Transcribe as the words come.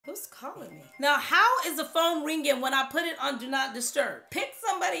Who's calling me? Now, how is the phone ringing when I put it on Do Not Disturb? Pick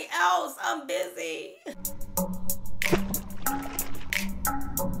somebody else. I'm busy.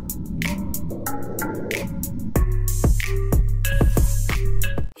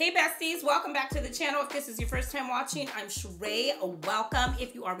 Hey besties, welcome back to the channel. If this is your first time watching, I'm Cheraye. Welcome.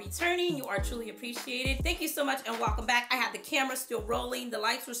 If you are returning, you are truly appreciated. Thank you so much and welcome back. I had the camera still rolling, the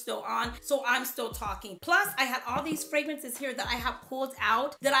lights were still on, so I'm still talking. Plus, I had all these fragrances here that I have pulled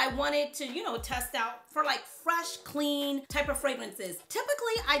out that I wanted to, test out for like fresh, clean type of fragrances.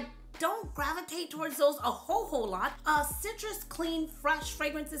 Typically, I don't gravitate towards those a whole lot. Citrus, clean, fresh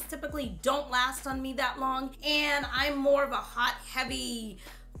fragrances typically don't last on me that long, and I'm more of a hot, heavy,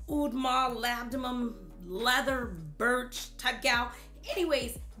 oud mauve, labdanum, leather, birch type gal.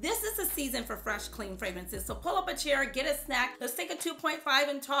 Anyways, this is a season for fresh, clean fragrances. So pull up a chair, get a snack. Let's take a 2.5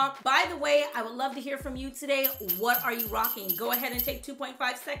 and talk. By the way, I would love to hear from you today. What are you rocking? Go ahead and take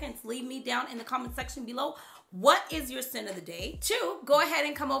 2.5 seconds. Leave me down in the comment section below. What is your scent of the day? 2, go ahead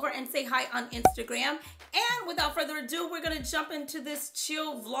and come over and say hi on Instagram. And without further ado, we're gonna jump into this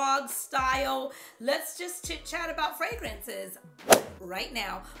chill vlog style. Let's just chit chat about fragrances right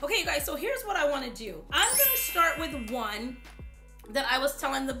now. Okay, you guys, so here's what I wanna do. I'm gonna start with one that I was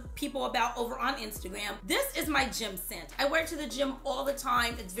telling the people about over on Instagram. This is my gym scent. I wear it to the gym all the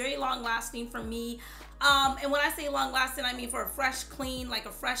time. It's very long lasting for me. And when I say long lasting, I mean for a fresh, clean, like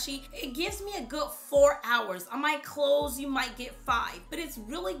a freshie. It gives me a good 4 hours. On my clothes, you might get 5, but it's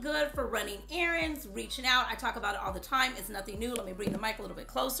really good for running errands, reaching out. I talk about it all the time. It's nothing new. Let me bring the mic a little bit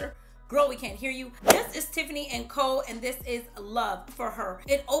closer. Girl, we can't hear you. This is Tiffany & Co. and this is Love for Her.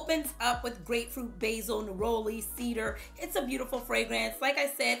 It opens up with grapefruit, basil, neroli, cedar. It's a beautiful fragrance. Like I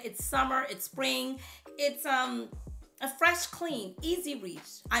said, it's summer, it's spring. It's a fresh, clean, easy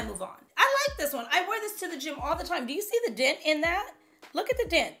reach. I move on. I like this one. I wear this to the gym all the time. Do you see the dent in that? Look at the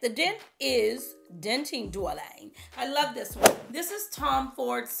dent. The dent is denting dwelling. I love this one. This is Tom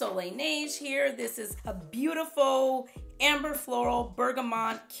Ford Soleil Neige here. This is a beautiful amber floral,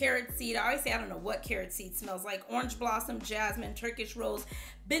 bergamot, carrot seed. I always say I don't know what carrot seed smells like. Orange blossom, jasmine, Turkish rose,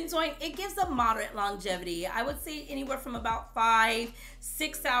 benzoin. It gives a moderate longevity. I would say anywhere from about 5-6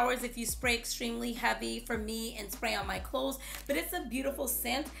 hours if you spray extremely heavy for me and spray on my clothes. But it's a beautiful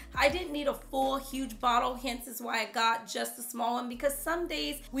scent. I didn't need a full huge bottle, hence is why I got just a small one, because some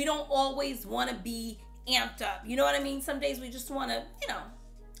days we don't always want to be amped up. You know what I mean? Some days we just want to,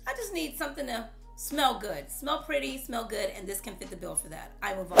 I just need something to smell good, smell pretty, smell good, and this can fit the bill for that.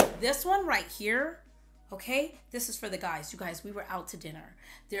 I move on. This one right here, okay, this is for the guys. You guys, we were out to dinner.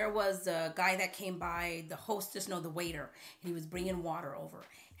 There was a guy that came by, the hostess, no, the waiter, and he was bringing water over.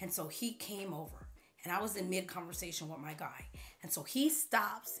 And so he came over, and I was in mid-conversation with my guy. And so he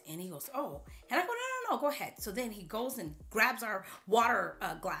stops, and he goes, oh. And I go, no, go ahead. So then he goes and grabs our water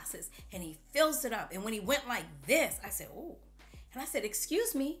glasses, and he fills it up. And when he went like this, I said, oh. And I said,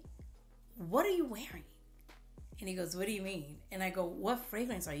 excuse me, what are you wearing? And he goes, what do you mean? And I go, what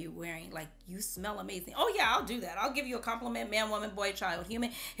fragrance are you wearing? Like, you smell amazing. Oh yeah, I'll do that. I'll give you a compliment, man, woman, boy, child,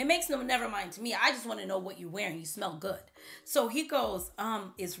 human. It makes no never mind to me. I just want to know what you're wearing. You smell good. So he goes,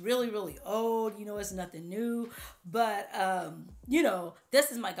 it's really, really old. It's nothing new. But,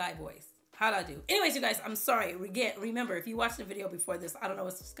 this is my guy voice. How'd I do? Anyways, you guys, I'm sorry. Remember, if you watched the video before this, I don't know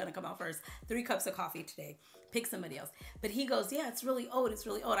what's going to come out first. 3 cups of coffee today. Pick somebody else. But he goes, yeah, it's really old. It's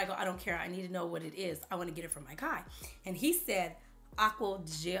really old. I go, I don't care. I need to know what it is. I want to get it from my guy. And he said, Acqua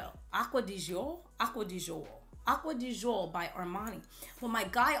di Giorgio by Armani. Well, my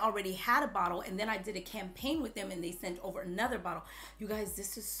guy already had a bottle, and then I did a campaign with them, and they sent over another bottle. You guys,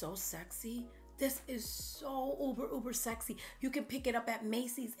 this is so sexy. This is so uber sexy. You can pick it up at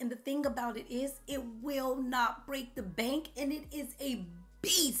Macy's. And the thing about it is, it will not break the bank. And it is a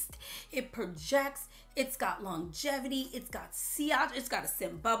beast. It projects. It's got longevity. It's got sillage. It's got a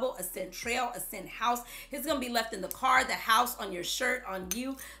scent bubble, a scent trail, a scent house. It's going to be left in the car, the house, on your shirt, on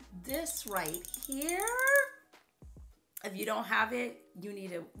you. This right here, if you don't have it, you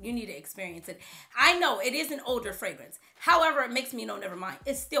need to experience it. I know it is an older fragrance. However, it makes me know, never mind.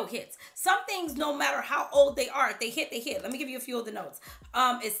 It still hits. Some things, no matter how old they are, if they hit, they hit. Let me give you a few of the notes.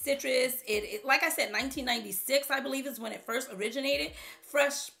 It's citrus. It like I said, 1996, I believe, is when it first originated.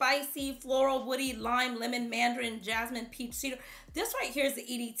 Fresh, spicy, floral, woody, lime, lemon, mandarin, jasmine, peach, cedar. This right here is the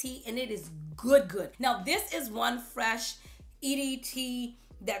EDT, and it is good. Now, this is one fresh EDT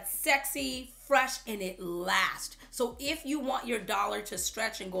that's sexy, fresh, and it lasts. So if you want your dollar to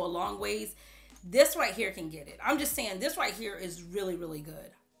stretch and go a long ways, this right here can get it. I'm just saying, this right here is really, really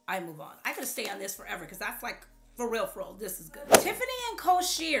good. I move on. I could stay on this forever because that's like, for real, this is good. Tiffany & Co.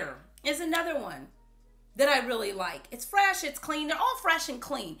 Sheer is another one. that I really like. It's fresh, it's clean. They're all fresh and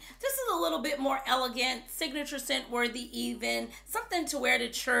clean. This is a little bit more elegant, signature scent worthy even. Something to wear to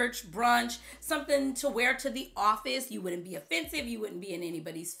church, brunch, something to wear to the office. You wouldn't be offensive. You wouldn't be in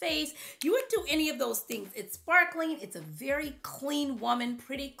anybody's face. You wouldn't do any of those things. It's sparkling. It's a very clean woman,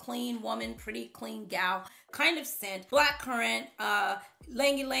 pretty clean gal kind of scent. Blackcurrant,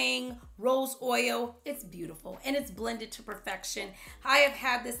 Lang Lang, rose oil. It's beautiful and it's blended to perfection. I have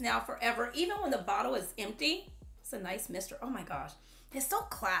had this now forever. Even when the bottle is empty, it's a nice mister. Oh my gosh. It's so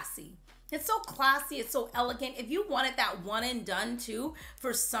classy. It's so classy. It's so elegant. If you wanted that one and done too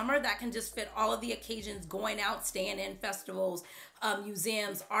for summer that can just fit all of the occasions, going out, staying in festivals,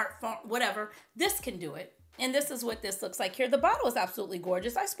 museums, art, whatever, this can do it. And this is what this looks like here. The bottle is absolutely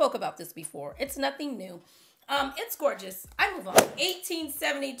gorgeous. I spoke about this before. It's nothing new. It's gorgeous. I move on.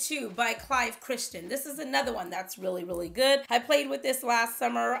 1872 by Clive Christian. This is another one that's really, really good. I played with this last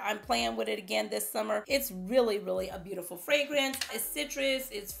summer. I'm playing with it again this summer. It's really, really a beautiful fragrance. It's citrus,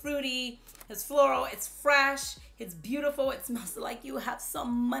 it's fruity, it's floral, it's fresh, it's beautiful. It smells like you have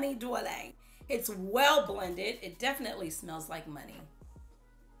some money, darling. It's well blended. It definitely smells like money.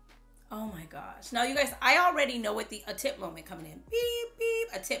 Oh my gosh. Now you guys, I already know what a tip moment coming in. Beep, beep,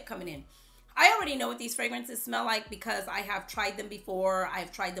 a tip coming in. I already know what these fragrances smell like because I have tried them before.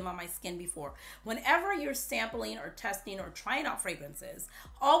 I've tried them on my skin before. Whenever you're sampling or testing or trying out fragrances,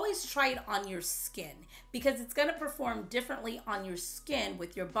 always try it on your skin because it's going to perform differently on your skin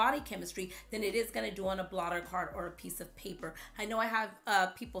with your body chemistry than it is going to do on a blotter card or a piece of paper. I know I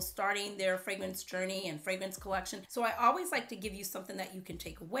have people starting their fragrance journey and fragrance collection, so I always like to give you something that you can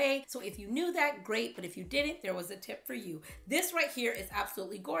take away. So if you knew that, great, but if you didn't, there was a tip for you. This right here is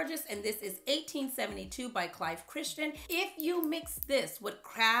absolutely gorgeous, and this is 1872 by Clive Christian. If you mix this with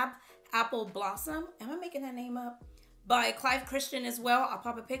Crab Apple Blossom, am I making that name up? By Clive Christian as well. I'll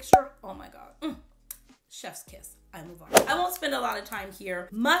pop a picture. Oh my God. Chef's kiss. I move on. I won't spend a lot of time here.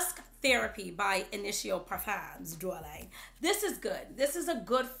 Musk Therapy by Initio Parfums. This is good. This is a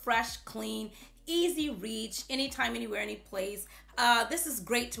good, fresh, clean, easy reach, anytime, anywhere, any place. This is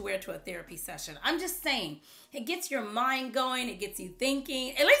great to wear to a therapy session. I'm just saying, it gets your mind going. It gets you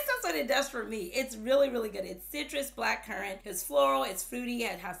thinking. At least that's what it does for me. It's really, really good. It's citrus, blackcurrant. It's floral. It's fruity.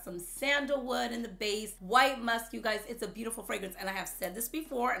 It has some sandalwood in the base. White musk, you guys. It's a beautiful fragrance. And I have said this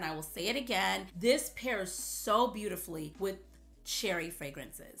before, and I will say it again. This pairs so beautifully with cherry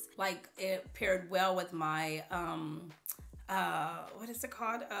fragrances. Like, it paired well with my what is it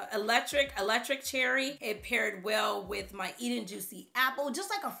called? Electric cherry. It paired well with my Eden Juicy Apple, just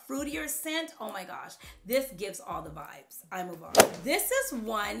like a fruitier scent. Oh my gosh, this gives all the vibes. I move on. This is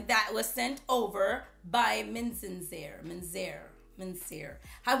one that was sent over by Minsincere.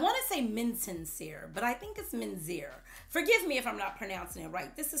 I want to say Minsincere, but I think it's Minsincere. Forgive me if I'm not pronouncing it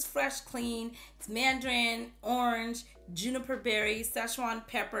right. This is fresh, clean. It's mandarin, orange, juniper berry, Szechuan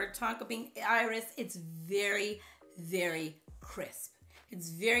pepper, tonka bean, iris. It's very, very crisp. It's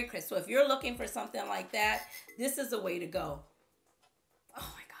very crisp. So if you're looking for something like that, this is the way to go.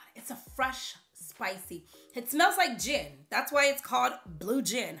 Oh my God. It's a fresh, spicy. It smells like gin. That's why it's called blue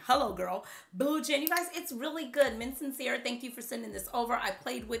gin. Hello, girl. Blue gin. You guys, it's really good. Minsincere, thank you for sending this over. I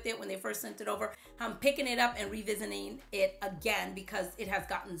played with it when they first sent it over. I'm picking it up and revisiting it again because it has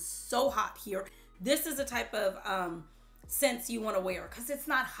gotten so hot here. This is a type of scents you want to wear because it's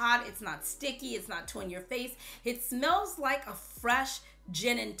not hot, it's not sticky, it's not too in your face. It smells like a fresh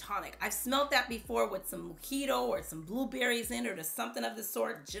gin and tonic. I've smelled that before with some mojito or some blueberries in it or something of the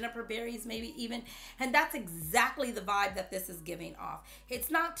sort, juniper berries maybe even, and that's exactly the vibe that this is giving off.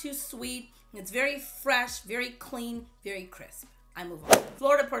 It's not too sweet, it's very fresh, very clean, very crisp. I move on.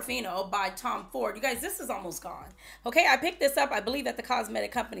 Florida Portofino by Tom Ford. You guys, this is almost gone. Okay, I picked this up, I believe, at the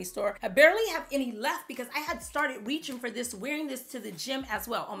cosmetic company store. I barely have any left because I had started reaching for this, wearing this to the gym as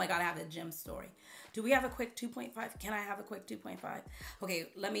well. Oh my God, I have a gym story. Do we have a quick 2.5? Can I have a quick 2.5? Okay,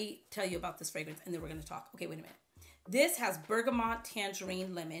 let me tell you about this fragrance and then we're gonna talk. Okay, wait a minute. This has bergamot,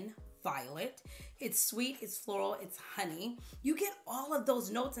 tangerine, lemon, violet. It's sweet, it's floral, it's honey. You get all of those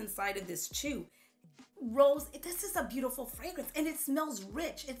notes inside of this too. Rose, this is a beautiful fragrance and it smells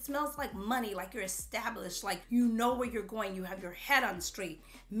rich. It smells like money, like you're established, like you know where you're going. You have your head on straight.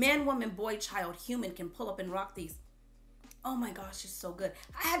 Man, woman, boy, child, human can pull up and rock these. Oh my gosh, it's so good.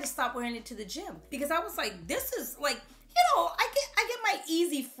 I had to stop wearing it to the gym because I was like, this is like, you know, I get my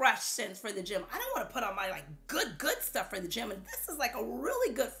easy, fresh scents for the gym. I don't want to put on my like good stuff for the gym. And this is like a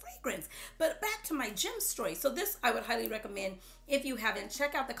really good fragrance. But back to my gym story. So this I would highly recommend. If you haven't,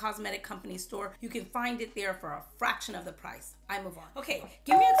 check out the cosmetic company store. You can find it there for a fraction of the price. I move on. Okay,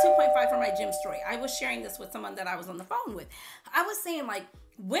 give me a 2.5 for my gym story. I was sharing this with someone that I was on the phone with. I was saying like,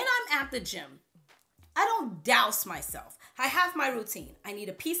 when I'm at the gym, I don't douse myself. I have my routine. I need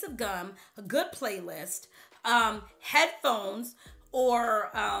a piece of gum, a good playlist, headphones,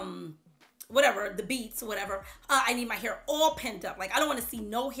 or whatever, the Beats, whatever. I need my hair all pinned up. Like, I don't want to see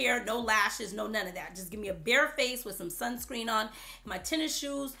no hair, no lashes, no none of that. Just give me a bare face with some sunscreen on, my tennis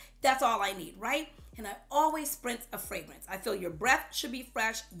shoes. That's all I need, right? And I always sprint a fragrance. I feel your breath should be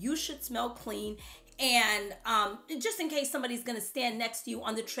fresh. You should smell clean. And just in case somebody's going to stand next to you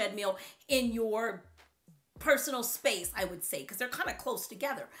on the treadmill in your personal space, I would say, because they're kind of close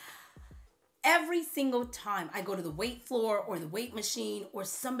together. Every single time I go to the weight floor or the weight machine or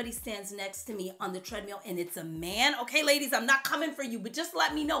somebody stands next to me on the treadmill and it's a man, okay, ladies, I'm not coming for you, but just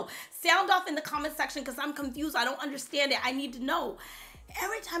let me know. Sound off in the comment section because I'm confused. I don't understand it. I need to know.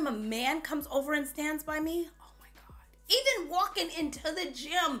 Every time a man comes over and stands by me, even walking into the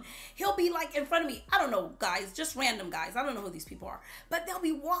gym, he'll be like in front of me. I don't know, guys, just random guys. I don't know who these people are. But they'll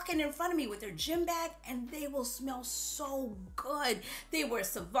be walking in front of me with their gym bag and they will smell so good. They wear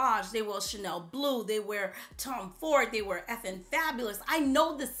Sauvage, they wear Chanel Blue, they wear Tom Ford, they wear effing Fabulous. I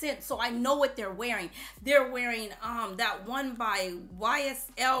know the scent, so I know what they're wearing. They're wearing that one by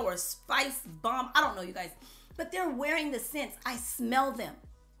YSL or Spice Bomb. I don't know, you guys. But they're wearing the scents. I smell them.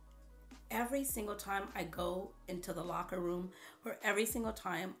 Every single time I go into the locker room or every single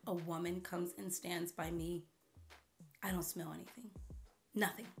time a woman comes and stands by me, I don't smell anything.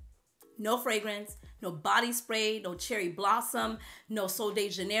 Nothing. No fragrance, no body spray, no cherry blossom, no Sol de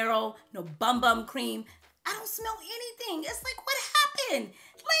Janeiro, no bum bum cream. I don't smell anything. It's like, what happened?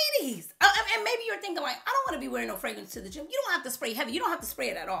 Ladies, and maybe you're thinking like, I don't want to be wearing no fragrance to the gym. You don't have to spray heavy. You don't have to spray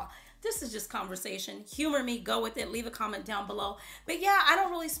it at all. This is just conversation. Humor me, go with it, leave a comment down below. But yeah, I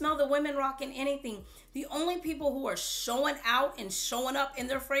don't really smell the women rocking anything. The only people who are showing out and showing up in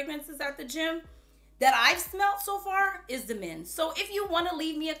their fragrances at the gym that I've smelled so far is the men. So if you want to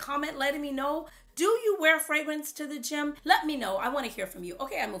leave me a comment letting me know, do you wear fragrance to the gym? Let me know. I want to hear from you.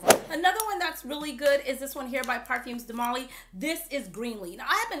 Okay, I move on. Another one that's really good is this one here by Parfums de Molly. This is Greenley. Now,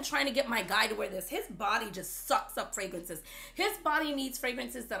 I have been trying to get my guy to wear this. His body just sucks up fragrances. His body needs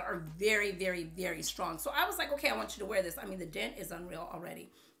fragrances that are very, very, very strong. So I was like, okay, I want you to wear this. I mean, the dent is unreal already.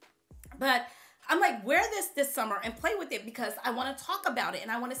 But I'm like, wear this summer and play with it because I want to talk about it and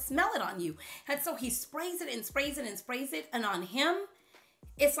I want to smell it on you. And so he sprays it and sprays it and sprays it. And on him,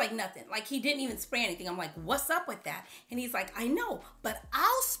 it's like nothing. Like he didn't even spray anything. I'm like, what's up with that? And he's like, I know, but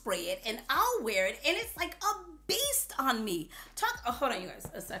I'll spray it and I'll wear it. And it's like a beast on me. Hold on, you guys,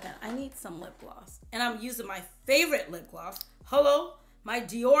 a second. I need some lip gloss. And I'm using my favorite lip gloss. Hello, my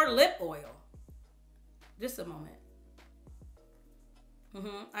Dior lip oil. Just a moment.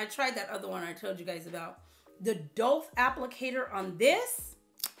 I tried that other one I told you guys about. The Dove applicator on this,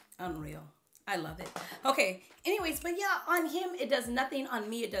 unreal. I love it. Okay, anyways, but yeah, on him, it does nothing. On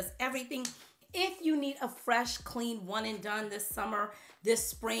me, it does everything. If you need a fresh, clean, one and done this summer, this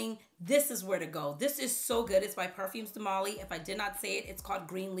spring, this is where to go. This is so good. It's by Parfums de Molly. If I did not say it, it's called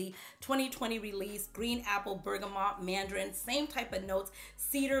Greenley. 2020 release, green apple, bergamot, mandarin, same type of notes,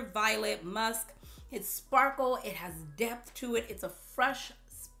 cedar, violet, musk. It's sparkle. It has depth to it. It's a fresh,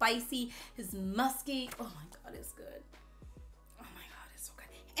 spicy, it's musky. Oh my God, it's good. Oh my God, it's so good.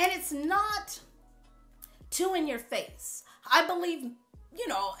 And it's not too in your face. I believe, you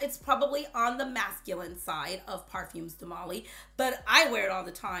know, it's probably on the masculine side of Parfums de Molly, but I wear it all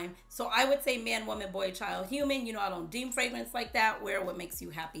the time. So I would say man, woman, boy, child, human. You know, I don't deem fragrance like that. Wear what makes you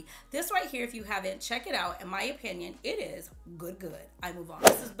happy. This right here, if you haven't, check it out. In my opinion, it is good. I move on.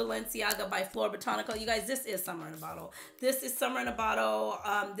 This is Balenciaga by Flor Botanical. You guys, this is summer in a bottle. This is summer in a bottle.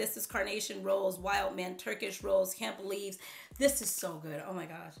 This is Carnation Rose, Wild Man, Turkish Rose, Hemp Leaves. This is so good. Oh my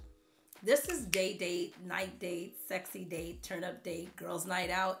gosh. This is day date, night date, sexy date, turn up date, girls night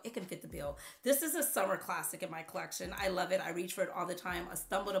out. It can fit the bill. This is a summer classic in my collection. I love it. I reach for it all the time. I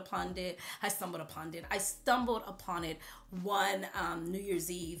stumbled upon it one New Year's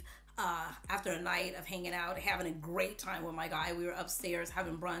Eve after a night of hanging out, having a great time with my guy. We were upstairs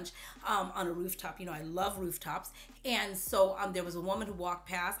having brunch on a rooftop. You know, I love rooftops. And so there was a woman who walked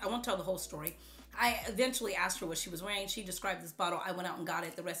past. I won't tell the whole story. I eventually asked her what she was wearing. She described this bottle. I went out and got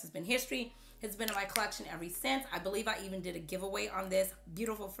it. The rest has been history. It's been in my collection ever since. I believe I even did a giveaway on this.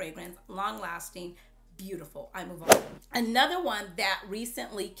 Beautiful fragrance, long lasting, beautiful. I move on. Another one that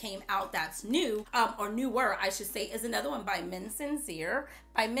recently came out that's new, or newer, I should say, is another one by Mensenzier.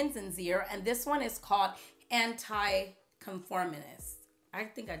 And this one is called Anti-Conformist. I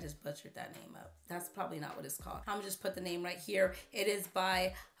think I just butchered that name up. That's probably not what it's called. I'm gonna just put the name right here. It is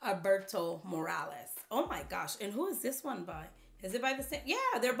by Alberto Morales. Oh my gosh, and who is this one by? Is it by the same?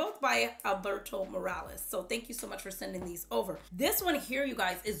 Yeah, they're both by Alberto Morales. So thank you so much for sending these over. This one here, you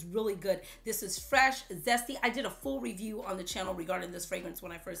guys, is really good. This is fresh, zesty. I did a full review on the channel regarding this fragrance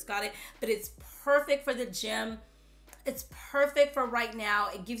when I first got it, but it's perfect for the gym. It's perfect for right now.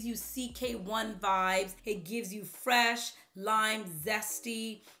 It gives you CK1 vibes. It gives you fresh, lime,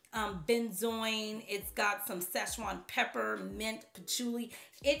 zesty, benzoin. It's got some Szechuan pepper, mint, patchouli.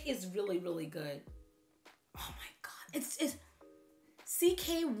 It is really, really good. Oh my God. It's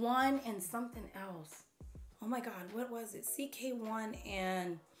CK1 and something else. Oh my God, what was it? CK1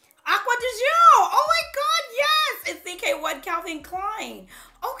 and Acqua de Gio. Oh my God, yes! It's CK1 Calvin Klein.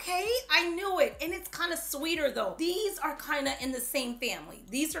 Okay, I knew it. And it's kind of sweeter though. These are kind of in the same family.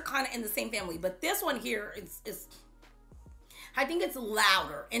 But this one here is I think it's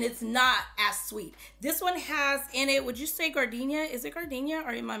louder and it's not as sweet. This one has in it, would you say gardenia? Is it gardenia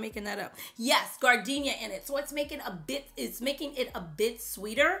or am I making that up? Yes, gardenia in it. So it's making it a bit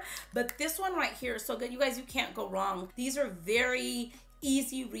sweeter. But this one right here is so good. You guys, you can't go wrong. These are very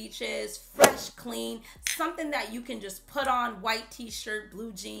easy reaches, fresh, clean, something that you can just put on, white t-shirt,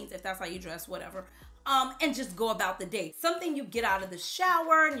 blue jeans, if that's how you dress, whatever. And just go about the day. Something you get out of the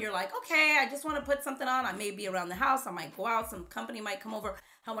shower and you're like, okay, I just want to put something on. I may be around the house. I might go out. Some company might come over.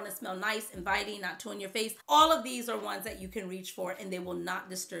 I want to smell nice, inviting, not too in your face. All of these are ones that you can reach for and they will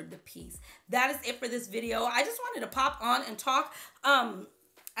not disturb the peace. That is it for this video. I just wanted to pop on and talk.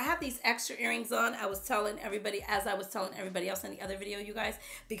 I have these extra earrings on. I was telling everybody, as I was telling everybody else in the other video, you guys,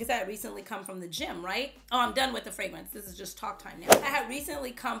 because I had recently come from the gym, right? Oh, I'm done with the fragrance. This is just talk time now. I had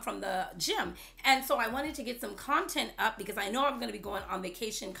recently come from the gym, and so I wanted to get some content up because I know I'm going to be going on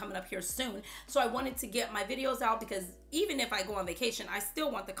vacation coming up here soon. So I wanted to get my videos out because even if I go on vacation, I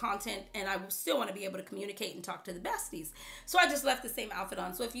still want the content and I still want to be able to communicate and talk to the besties. So I just left the same outfit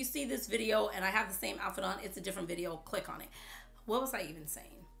on. So if you see this video and I have the same outfit on, it's a different video. Click on it. What was I even saying?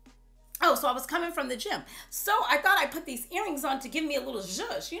 Oh, so I was coming from the gym. So I thought I'd put these earrings on to give me a little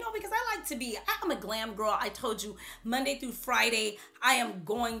zhuzh, you know, because I like to be, I'm a glam girl. I told you Monday through Friday, I am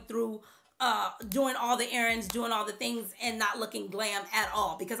going through doing all the errands, doing all the things and not looking glam at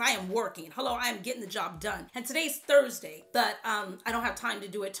all because I am working. Hello, I am getting the job done. And today's Thursday, but I don't have time to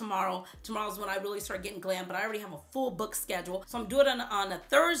do it tomorrow. Tomorrow's when I really start getting glam, but I already have a full book schedule. So I'm doing it on a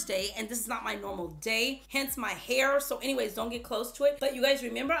Thursday and this is not my normal day, hence my hair. So anyways, don't get close to it. But you guys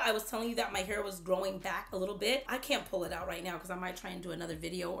remember I was telling you that my hair was growing back a little bit. I can't pull it out right now because I might try and do another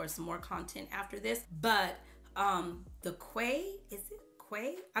video or some more content after this. But the Quay, is it?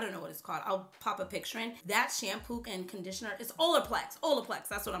 I don't know what it's called. I'll pop a picture in. That shampoo and conditioner is Olaplex. Olaplex,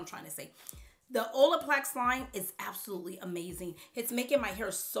 that's what I'm trying to say. The Olaplex line is absolutely amazing. It's making my hair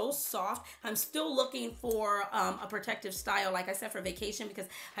so soft. I'm still looking for a protective style, like I said, for vacation because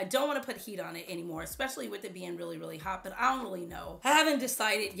I don't want to put heat on it anymore, especially with it being really, really hot, but I don't really know. I haven't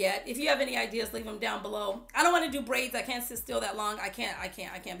decided yet. If you have any ideas, leave them down below. I don't want to do braids. I can't sit still that long. I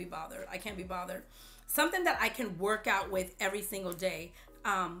can't be bothered. I can't be bothered. Something that I can work out with every single day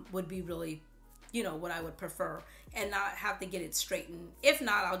would be really, you know, what I would prefer and not have to get it straightened. If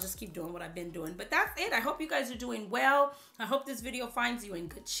not, I'll just keep doing what I've been doing. But that's it. I hope you guys are doing well. I hope this video finds you in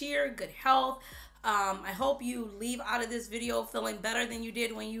good cheer, good health. I hope you leave out of this video feeling better than you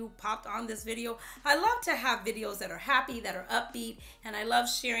did when you popped on this video. I love to have videos that are happy, that are upbeat, and I love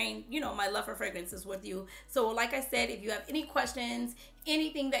sharing, you know, my love for fragrances with you. So like I said, if you have any questions,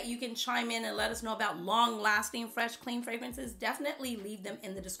 anything that you can chime in and let us know about long-lasting, fresh, clean fragrances, definitely leave them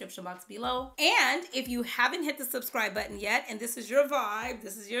in the description box below. And if you haven't hit the subscribe button yet, and this is your vibe,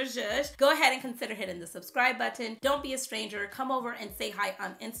 this is your zhuzh, go ahead and consider hitting the subscribe button. Don't be a stranger. Come over and say hi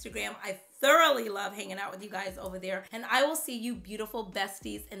on Instagram. I thoroughly love hanging out with you guys over there. And I will see you beautiful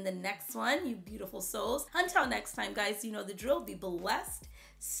besties in the next one, you beautiful souls. Until next time, guys, you know the drill. Be blessed,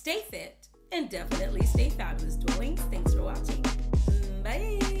 stay fit, and definitely stay fabulous, darlings. Thanks for watching.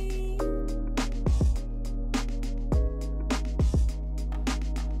 Bye.